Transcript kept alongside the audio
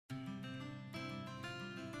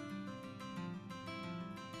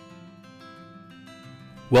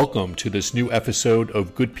Welcome to this new episode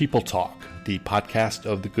of Good People Talk, the podcast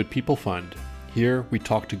of the Good People Fund. Here we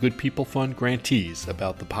talk to Good People Fund grantees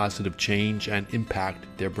about the positive change and impact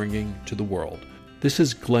they're bringing to the world. This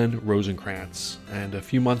is Glenn Rosenkrantz, and a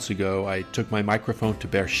few months ago I took my microphone to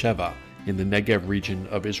Beersheba in the Negev region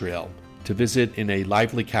of Israel to visit in a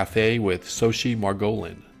lively cafe with Soshi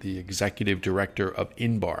Margolin, the executive director of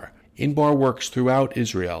Inbar. Inbar works throughout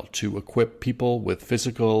Israel to equip people with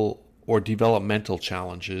physical or developmental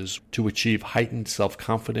challenges to achieve heightened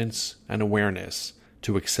self-confidence and awareness,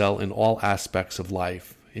 to excel in all aspects of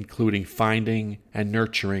life, including finding and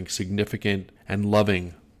nurturing significant and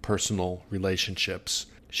loving personal relationships.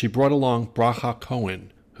 She brought along Bracha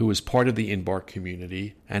Cohen, who is part of the Inbar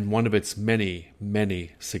community and one of its many,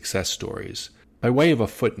 many success stories. By way of a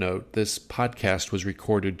footnote, this podcast was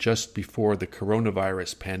recorded just before the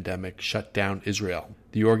coronavirus pandemic shut down Israel.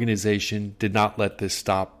 The organization did not let this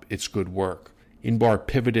stop its good work. Inbar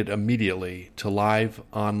pivoted immediately to live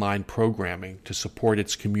online programming to support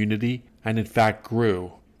its community and in fact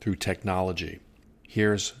grew through technology.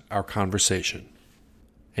 Here's our conversation.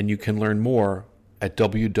 And you can learn more at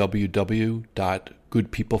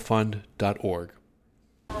www.goodpeoplefund.org.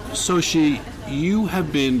 Soshi, you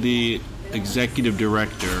have been the executive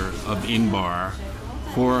director of Inbar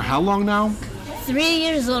for how long now? 3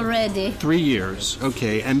 years already. 3 years,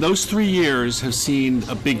 okay. And those 3 years have seen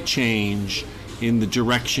a big change in the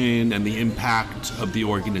direction and the impact of the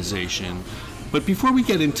organization. But before we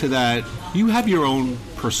get into that, you have your own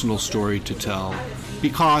personal story to tell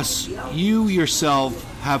because you yourself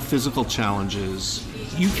have physical challenges.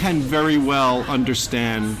 You can very well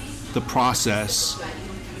understand the process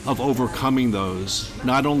of overcoming those,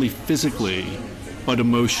 not only physically, but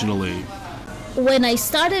emotionally. When I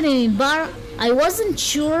started in Inbar, I wasn't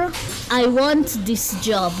sure I want this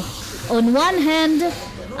job. On one hand,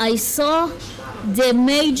 I saw the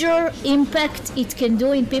major impact it can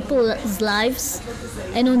do in people's lives,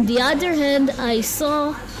 and on the other hand, I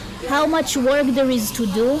saw how much work there is to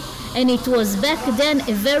do, and it was back then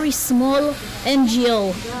a very small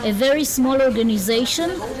NGO, a very small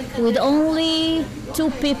organization with only 2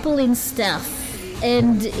 people in staff.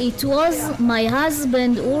 And it was my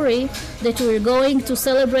husband, Uri, that we're going to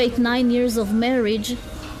celebrate 9 years of marriage,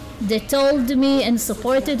 that told me and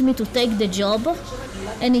supported me to take the job.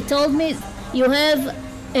 And he told me, you have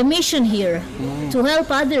a mission here to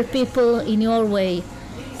help other people in your way.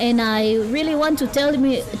 And I really want to tell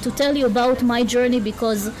you about my journey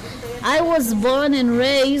because I was born and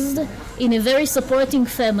raised in a very supporting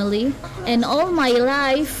family, and all my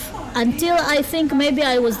life, until I think maybe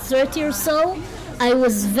I was 30 or so, I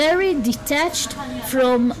was very detached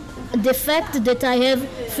from the fact that I have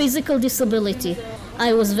physical disability.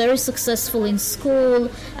 I was very successful in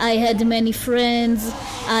school, I had many friends,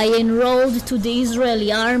 I enrolled to the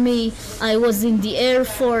Israeli army, I was in the Air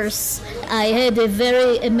Force, I had a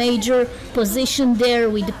major position there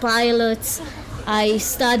with pilots. I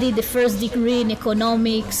studied the first degree in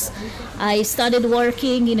economics. I started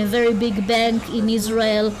working in a very big bank in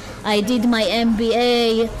Israel. I did my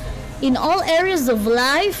MBA. In all areas of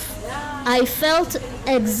life, I felt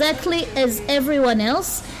exactly as everyone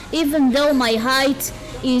else, even though my height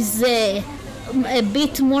is a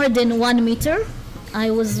bit more than 1 meter. I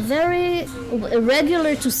was very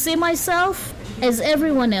regular to see myself as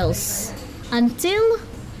everyone else until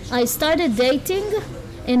I started dating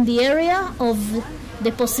in the area of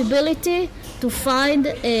the possibility to find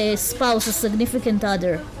a spouse, a significant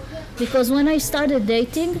other. Because when I started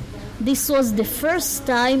dating, this was the first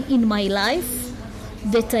time in my life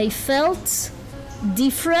that I felt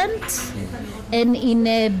different and in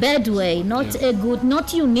a bad way, not a good,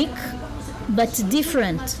 not unique, but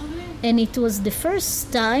different. And it was the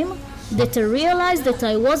first time that I realized that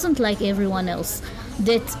I wasn't like everyone else.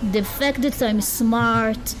 That the fact that I'm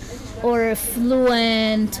smart, or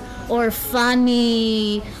fluent, or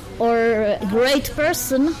funny, or a great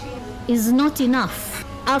person is not enough.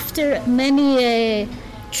 After many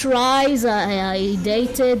tries, I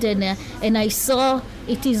dated and I saw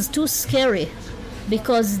it is too scary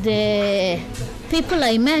because the people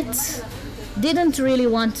I met didn't really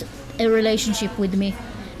want a relationship with me.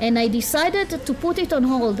 And I decided to put it on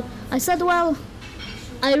hold. I said, well,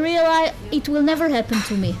 I realize it will never happen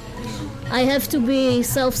to me. I have to be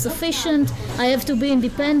self-sufficient, I have to be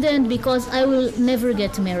independent because I will never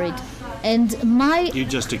get married. And You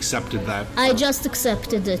just accepted that? I just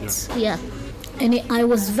accepted it, yeah. And I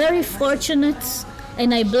was very fortunate,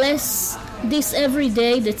 and I bless this every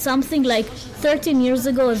day, that something like 13 years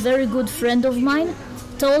ago, a very good friend of mine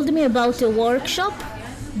told me about a workshop,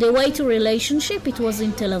 The Way to Relationship. It was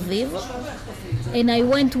in Tel Aviv. And I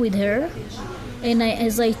went with her. And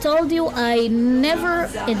as I told you, I never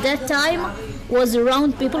at that time was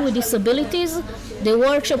around people with disabilities. The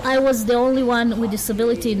workshop, I was the only one with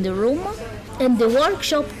disability in the room, and the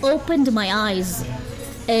workshop opened my eyes.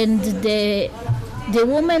 And the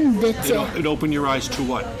woman that... It opened your eyes to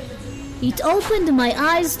what? It opened my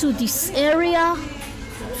eyes to this area,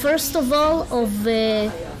 first of all, of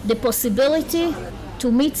the possibility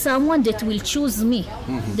to meet someone that will choose me,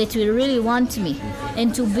 that will really want me,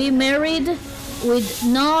 and to be married with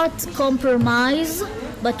not compromise,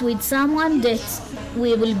 but with someone that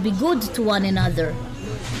we will be good to one another.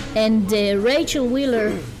 And Rachel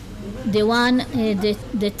Wheeler, the one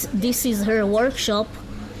that this is her workshop,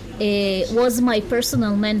 was my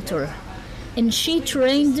personal mentor. And she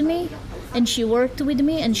trained me, and she worked with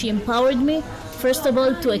me, and she empowered me, first of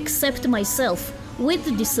all, to accept myself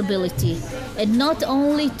with disability, and not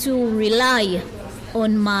only to rely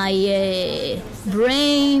on my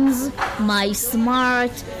brains, my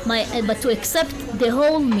smart, but to accept the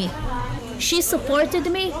whole me. She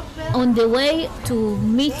supported me on the way to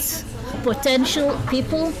meet potential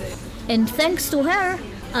people, and thanks to her,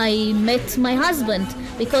 I met my husband,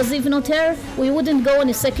 because if not her, we wouldn't go on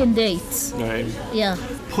a second date. Right. Yeah.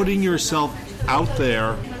 Putting yourself out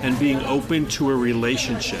there and being open to a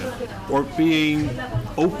relationship, or being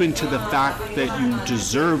open to the fact that you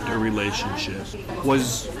deserved a relationship,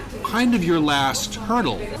 was kind of your last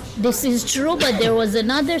hurdle. This is true, but there was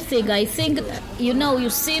another thing. I think, you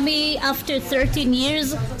see me after 13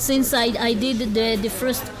 years since I did the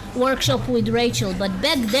first workshop with Rachel, but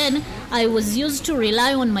back then I was used to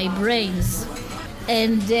rely on my brains.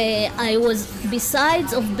 And I was,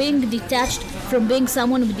 besides of being detached from being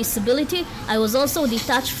someone with disability, I was also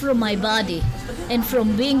detached from my body and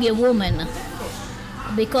from being a woman,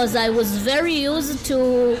 because I was very used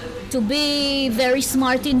to be very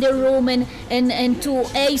smart in the room and to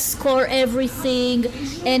score everything,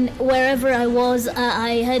 and wherever I was,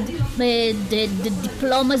 I had the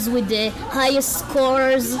diplomas with the highest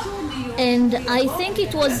scores, and I think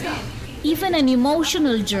it was even an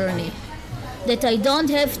emotional journey, that I don't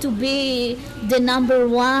have to be the number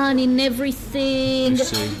one in everything,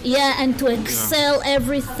 and to excel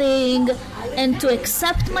everything, and to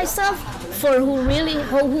accept myself for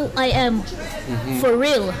who I am, for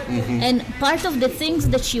real. And part of the things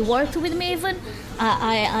that she worked with me, even,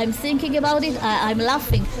 I'm thinking about it, I'm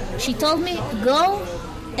laughing. She told me, go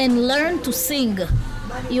and learn to sing.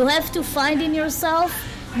 You have to find in yourself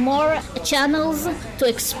more channels to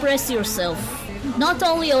express yourself. Not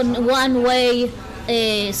only on one way,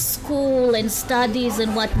 school and studies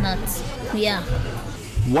and whatnot. Yeah.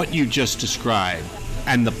 What you just described,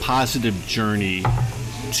 and the positive journey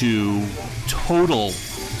to total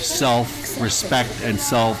self-respect and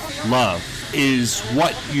self-love, is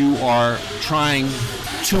what you are trying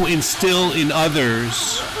to instill in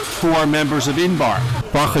others who are members of Inbar.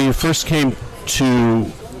 Bacha, you first came to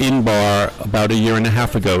Inbar about 1.5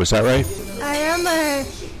 years ago, is that right? I am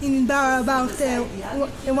in Inbar about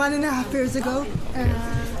 1.5 years ago.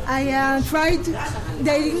 I tried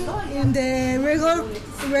dating in the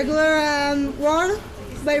regular world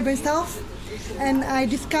by myself, and I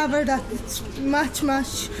discovered that it's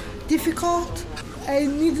much difficult. I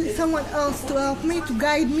need someone else to help me, to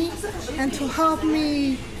guide me, and to help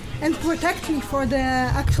me and protect me for the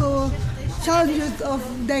actual challenges of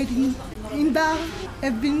dating. Inbar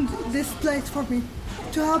have been this place for me,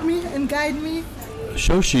 to help me and guide me.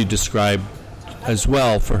 Shoshi described as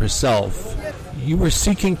well for herself, you were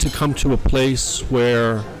seeking to come to a place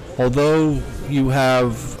where, although you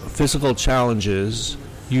have physical challenges,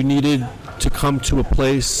 you needed to come to a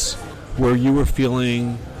place where you were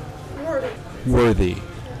feeling worthy.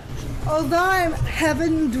 Although I have a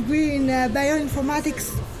degree in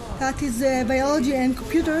bioinformatics, that is biology and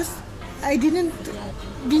computers, I didn't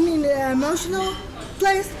be in an emotional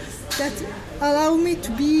place that allowed me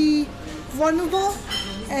to be vulnerable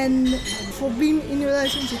and for being in a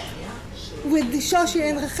relationship. With Shoshi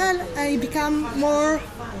and Rachel, I become more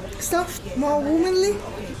soft, more womanly,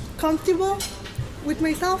 comfortable with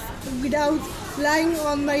myself without relying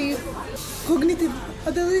on my cognitive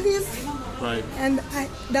abilities. Right. And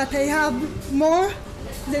that I have more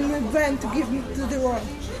than my brain to give to the world.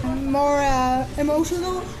 More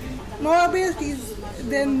emotional, more abilities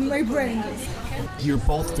than my brain. You're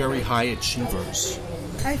both very high achievers.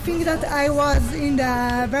 I think that I was in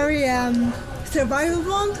the very survival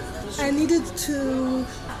mode. I needed to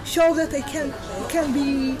show that I can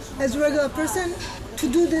be as a regular person, to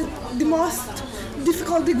do the most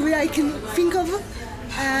difficult degree I can think of,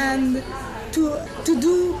 and to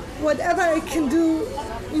do whatever I can do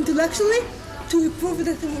intellectually to prove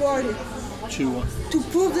that I'm worthy. to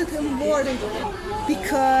prove that I'm worthy.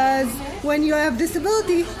 Because when you have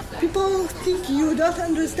disability, people think you don't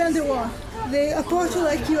understand the world. They approach you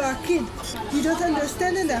like you are a kid. You don't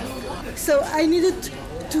understand enough. So I needed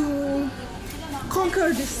to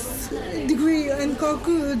conquer this degree and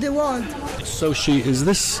conquer the world. So is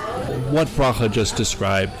this what Bracha just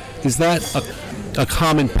described? Is that a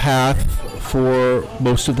common path for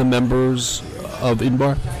most of the members of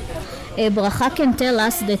Inbar? Bracha can tell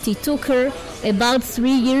us that it took her about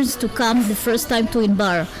 3 years to come the first time to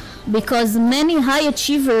Inbar, because many high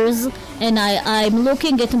achievers, and I'm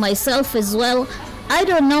looking at myself as well, I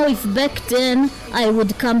don't know if back then I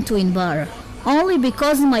would come to Inbar. Only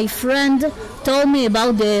because my friend told me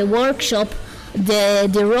about the workshop,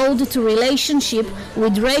 the road to relationship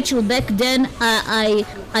with Rachel back then,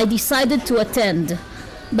 I decided to attend.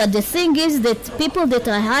 But the thing is that people that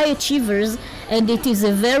are high achievers, and it is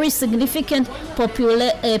a very significant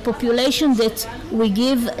population that we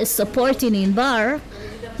give support in Inbar,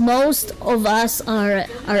 most of us are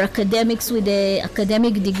academics with an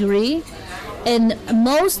academic degree, and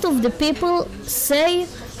most of the people say,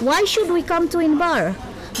 why should we come to Inbar?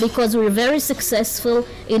 Because we're very successful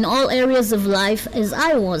in all areas of life, as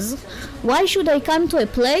I was. Why should I come to a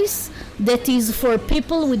place that is for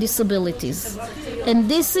people with disabilities? And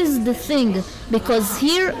this is the thing, because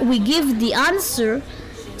here we give the answer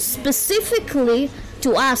specifically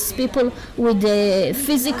to us, people with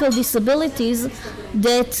physical disabilities,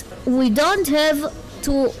 that we don't have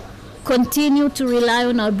to continue to rely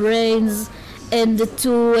on our brains and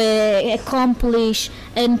to accomplish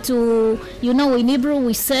and to, in Hebrew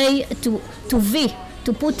we say to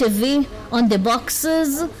put a V on the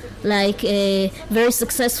boxes, like very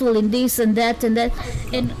successful in this and that and that.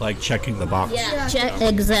 And like checking the box. Yeah,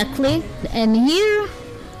 exactly. And here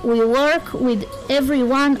we work with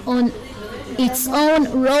everyone on its own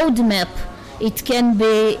roadmap. It can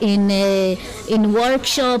be in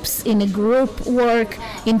workshops, in a group work,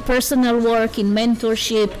 in personal work, in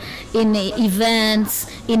mentorship, in events,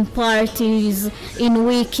 in parties, in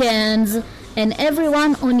weekends, and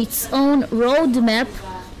everyone on its own roadmap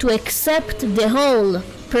to accept the whole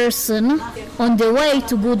person on the way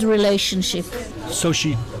to good relationship. So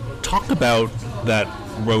talk about that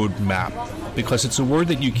roadmap, because it's a word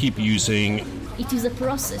that you keep using. It is a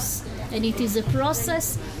process. And it is a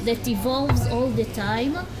process that evolves all the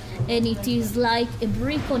time, and it is like a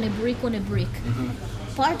brick on a brick on a brick.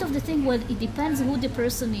 Mm-hmm. Part of the thing, well, it depends who the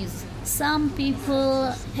person is. Some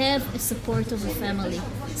people have a support of a family.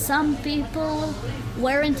 Some people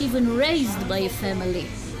weren't even raised by a family.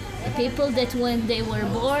 People that when they were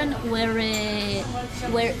born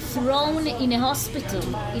were thrown in a hospital.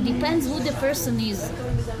 It depends who the person is.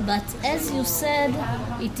 But as you said,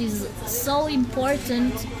 it is so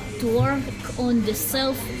important to work on the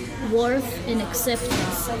self-worth and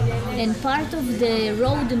acceptance. And part of the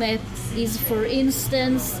roadmap is, for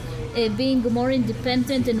instance, being more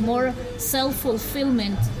independent and more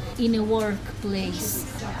self-fulfillment in a workplace.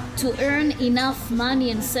 To earn enough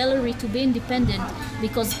money and salary to be independent,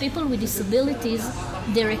 because people with disabilities,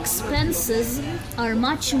 their expenses are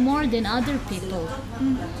much more than other people.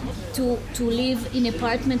 To live in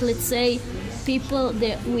apartment, let's say,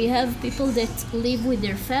 we have people that live with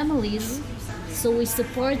their families, so we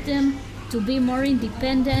support them to be more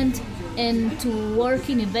independent and to work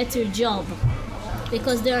in a better job.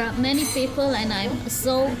 Because there are many people, and I'm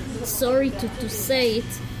so sorry to say it,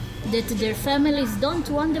 that their families don't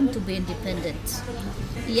want them to be independent.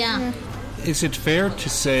 Yeah. Is it fair to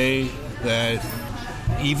say that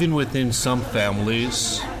even within some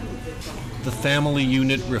families, the family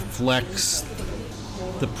unit reflects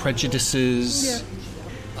the prejudices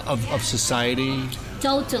of society?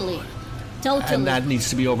 Totally. And that needs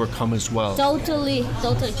to be overcome as well. Totally.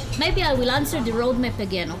 Maybe I will answer the roadmap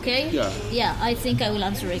again, okay? Yeah, I think I will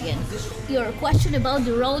answer again. Your question about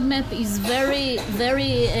the roadmap is very,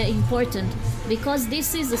 very important, because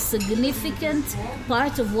this is a significant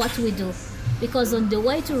part of what we do. Because on the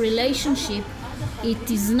way to relationship, it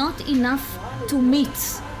is not enough to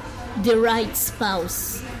meet the right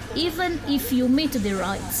spouse. Even if you meet the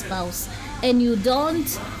right spouse and you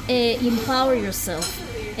don't empower yourself,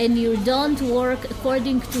 and you don't work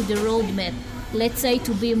according to the roadmap, let's say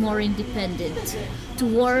to be more independent, to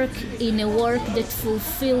work in a work that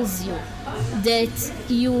fulfills you, that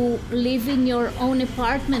you live in your own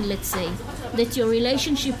apartment, let's say, that your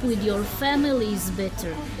relationship with your family is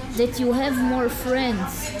better, that you have more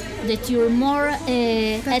friends, that you're more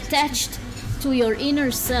attached to your inner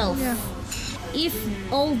self. Yeah.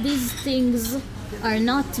 If all these things are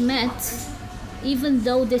not met, even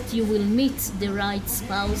though that you will meet the right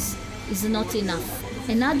spouse, is not enough.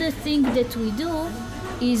 Another thing that we do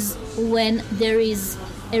is when there is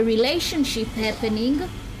a relationship happening,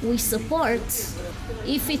 we support.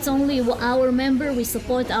 If it's only our member, we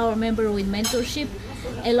support our member with mentorship.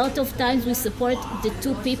 A lot of times we support the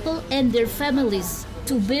two people and their families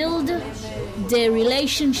to build the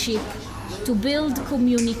relationship, to build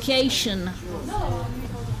communication.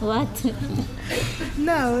 What?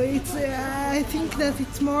 No, it's. I think that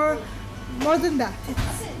it's more than that.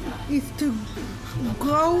 It's to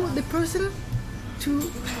grow the person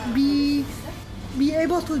to be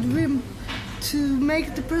able to dream, to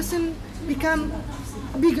make the person become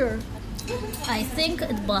bigger. I think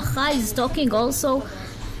Bracha is talking also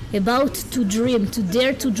about to dream, to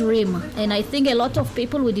dare to dream. And I think a lot of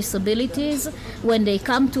people with disabilities, when they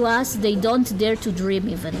come to us, they don't dare to dream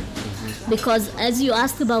even. Because as you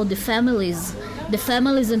asked about the families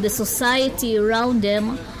and the society around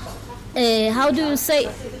them, how do you say,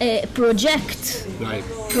 project? Right.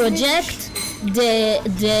 Project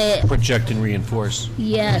the Project and reinforce.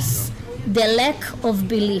 Yes, the lack of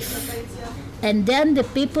belief. And then the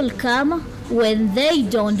people come when they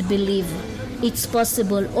don't believe it's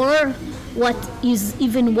possible. Or what is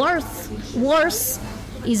even worse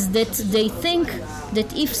is that they think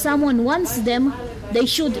that if someone wants them, they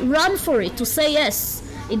should run for it, to say yes.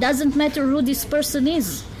 It doesn't matter who this person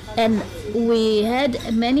is. And we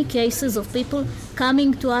had many cases of people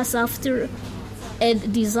coming to us after a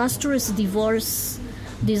disastrous divorce,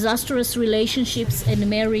 disastrous relationships and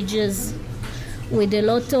marriages, with a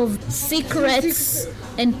lot of secrets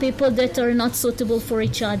and people that are not suitable for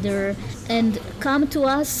each other, and come to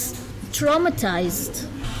us traumatized.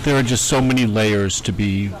 There are just so many layers to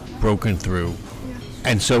be broken through.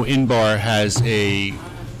 And so Inbar has a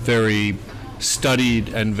very studied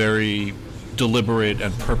and very deliberate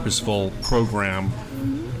and purposeful program.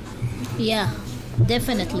 Yeah,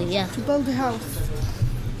 definitely, yeah. To build a house.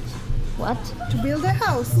 What? To build a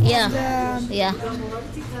house. Yeah, yeah.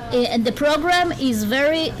 And the program is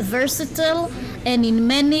very versatile and in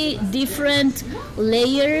many different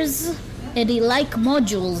layers, and like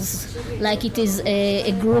modules, like it is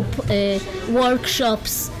a group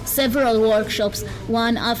workshops, several workshops,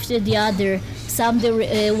 one after the other. Some the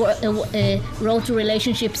road to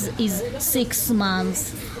relationships is 6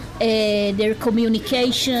 months. Their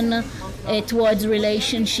communication towards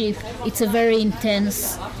relationship, it's a very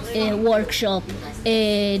intense workshop.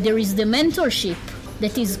 There is the mentorship,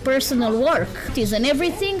 that is personal work. And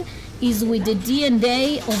everything is with the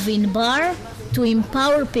DNA of Inbar to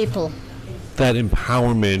empower people. That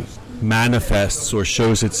empowerment manifests or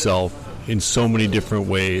shows itself in so many different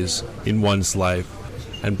ways in one's life.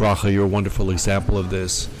 And Bracha, you're a wonderful example of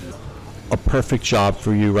this. A perfect job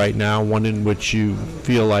for you right now, one in which you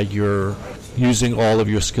feel like you're using all of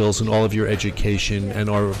your skills and all of your education and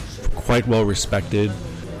are quite well respected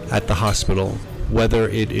at the hospital, whether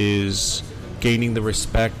it is gaining the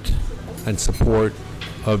respect and support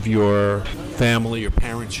of your family, your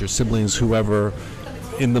parents, your siblings, whoever,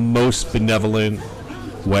 in the most benevolent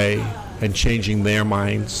way, and changing their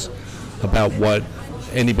minds about what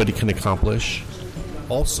anybody can accomplish.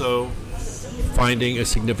 Also, finding a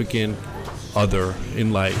significant other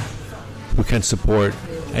in life who can support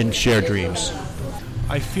and share dreams.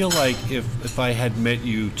 I feel like if I had met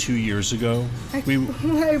you 2 years ago,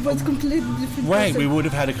 I was completely different. Right, person. we would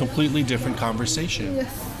have had a completely different conversation.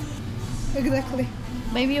 Yes, exactly.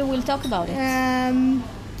 Maybe we'll talk about it.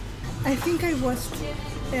 I think I was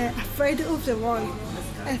afraid of the war.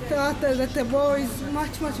 I thought that the war is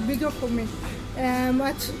much bigger for me.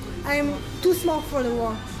 I'm too small for the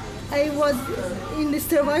war. I was in the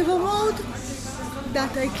survival mode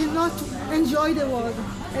that I cannot enjoy the world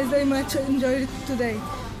as I much enjoy it today.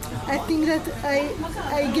 I think that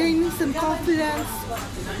I gained some confidence,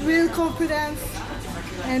 real confidence,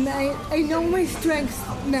 and I know my strengths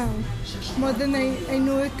now more than I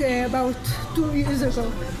knew it about 2 years ago.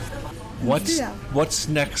 What's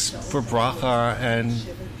next for Bracha and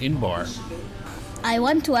Inbar? I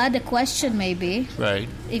want to add a question maybe, Right.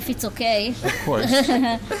 if it's okay. Of course.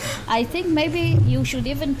 I think maybe you should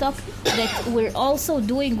even talk that we're also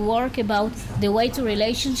doing work about the way to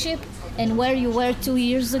relationship and where you were 2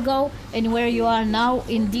 years ago and where you are now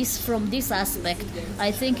in this, from this aspect.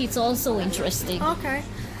 I think it's also interesting. Okay.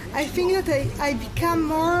 I think that I become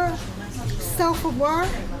more self-aware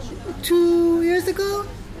 2 years ago.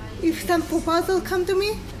 If some proposal come to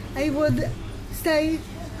me, I would say,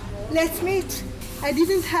 let's meet. I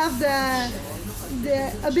didn't have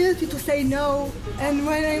the ability to say no. And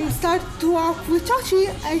when I started to work with Chachi,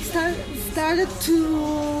 I started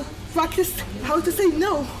to practice how to say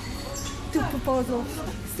no. to proposals.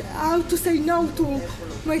 How to say no to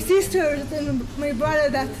my sisters and my brother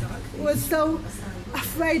that was so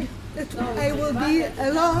afraid that I will be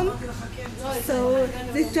alone. So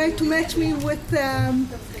they tried to match me with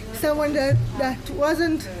someone that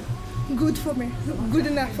wasn't good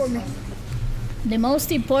enough for me. The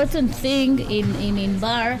most important thing in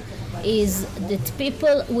Inbar is that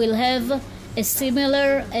people will have a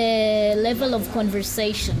similar level of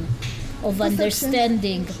conversation, of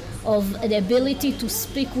understanding, of the ability to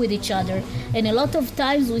speak with each other. And a lot of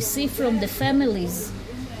times we see from the families,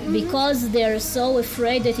 because they're so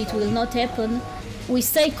afraid that it will not happen, we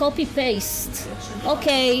say copy-paste.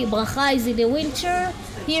 Okay, Bracha is in a wheelchair.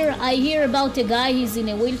 Here I hear about a guy who's in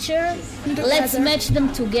a wheelchair. Let's match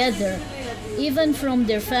them together, even from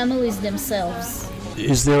their families themselves.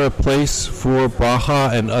 Is there a place for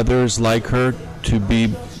Bracha and others like her to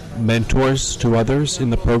be mentors to others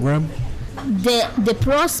in the program? The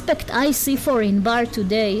prospect I see for Inbar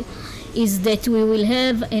today is that we will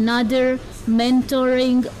have another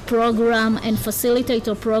mentoring program and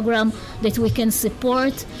facilitator program that we can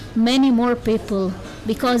support many more people,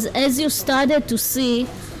 because as you started to see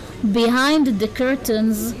behind the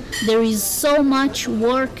curtains, there is so much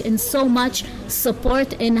work and so much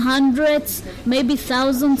support and hundreds, maybe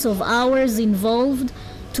thousands of hours involved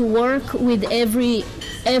to work with every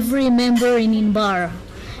member in Inbar,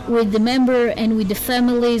 with the member and with the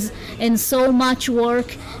families, and so much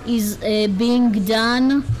work is being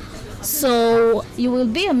done. So you will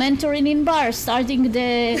be a mentor in Inbar, starting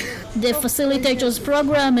the facilitators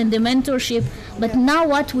program and the mentorship. But now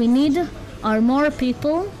what we need are more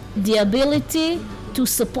people, the ability to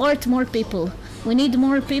support more people. We need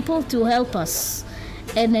more people to help us.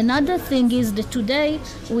 And another thing is that today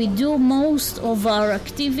we do most of our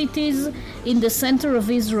activities in the center of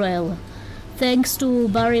Israel, thanks to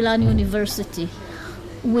Bar Ilan University.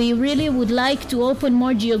 We really would like to open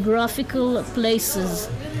more geographical places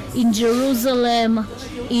in Jerusalem,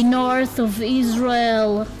 in north of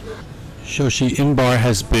Israel. Shoshi, Inbar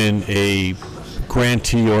has been a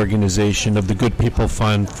grantee organization of the Good People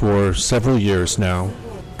Fund for several years now.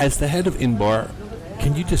 As the head of Inbar,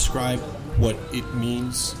 can you describe what it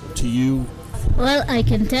means to you? Well, I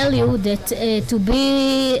can tell you that to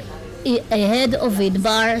be a head of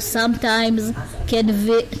Inbar sometimes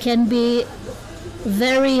can be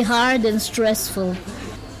very hard and stressful.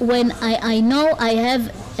 When I know I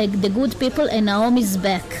have the good people and Naomi's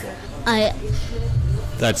back.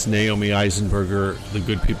 That's Naomi Eisenberger, the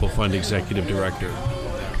Good People Fund Executive Director.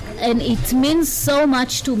 And it means so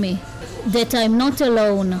much to me that I'm not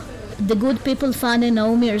alone. The Good People Fund and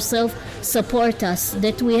Naomi herself support us,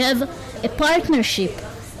 that we have a partnership,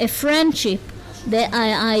 a friendship, that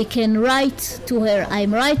I can write to her.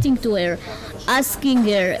 I'm writing to her, asking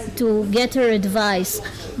her to get her advice,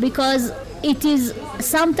 because it is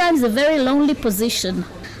sometimes a very lonely position.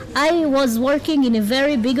 I was working in a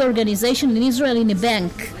very big organization in Israel, in a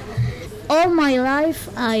bank. All my life,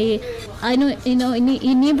 I know,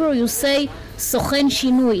 in Hebrew you say sochen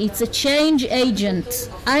shinui. It's a change agent.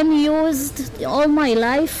 I'm used all my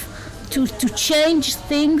life to change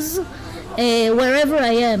things wherever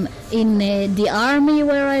I am. In the army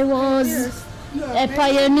where I was, a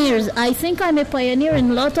pioneer. I think I'm a pioneer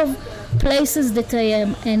in a lot of places that I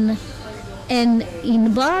am. And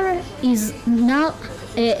Inbar is now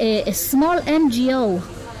a small NGO,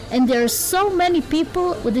 and there are so many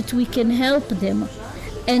people that we can help them.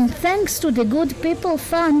 And thanks to the Good People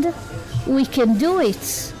Fund, we can do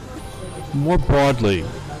it. More broadly,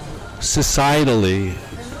 societally,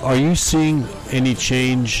 are you seeing any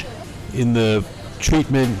change in the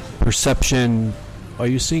treatment, perception? Are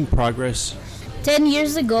you seeing progress? 10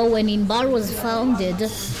 years ago, when Inbar was founded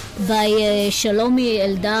by Shalomi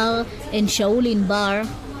Eldar and Shaul Inbar,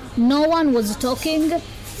 no one was talking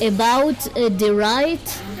about the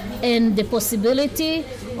right and the possibility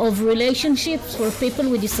of relationships for people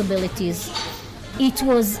with disabilities. It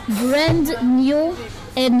was brand new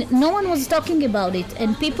and no one was talking about it,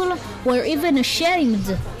 and people were even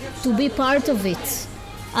ashamed to be part of it.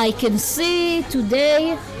 I can see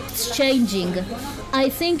today it's changing. I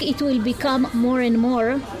think it will become more and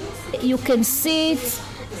more. You can see it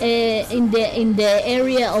in the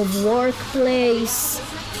area of workplace.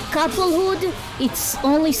 Couplehood, it's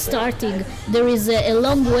only starting. There is a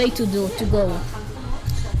long way to go.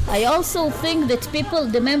 I also think that people,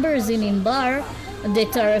 the members in Inbar,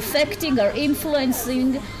 that are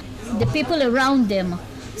influencing the people around them.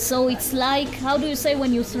 So it's like, how do you say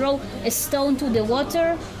when you throw a stone to the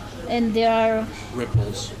water and there are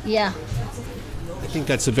ripples? Yeah. I think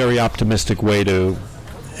that's a very optimistic way to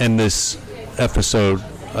end this episode.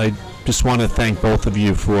 I just want to thank both of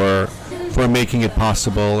you for for making it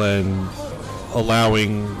possible and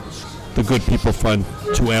allowing the Good People Fund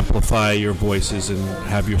to amplify your voices and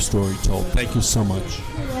have your story told. Thank you so much.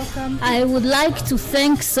 You're welcome. I would like to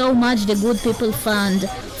thank so much the Good People Fund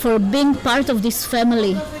for being part of this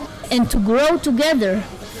family and to grow together.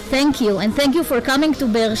 Thank you, and thank you for coming to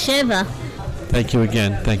Be'er Sheva. Thank you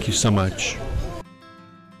again. Thank you so much.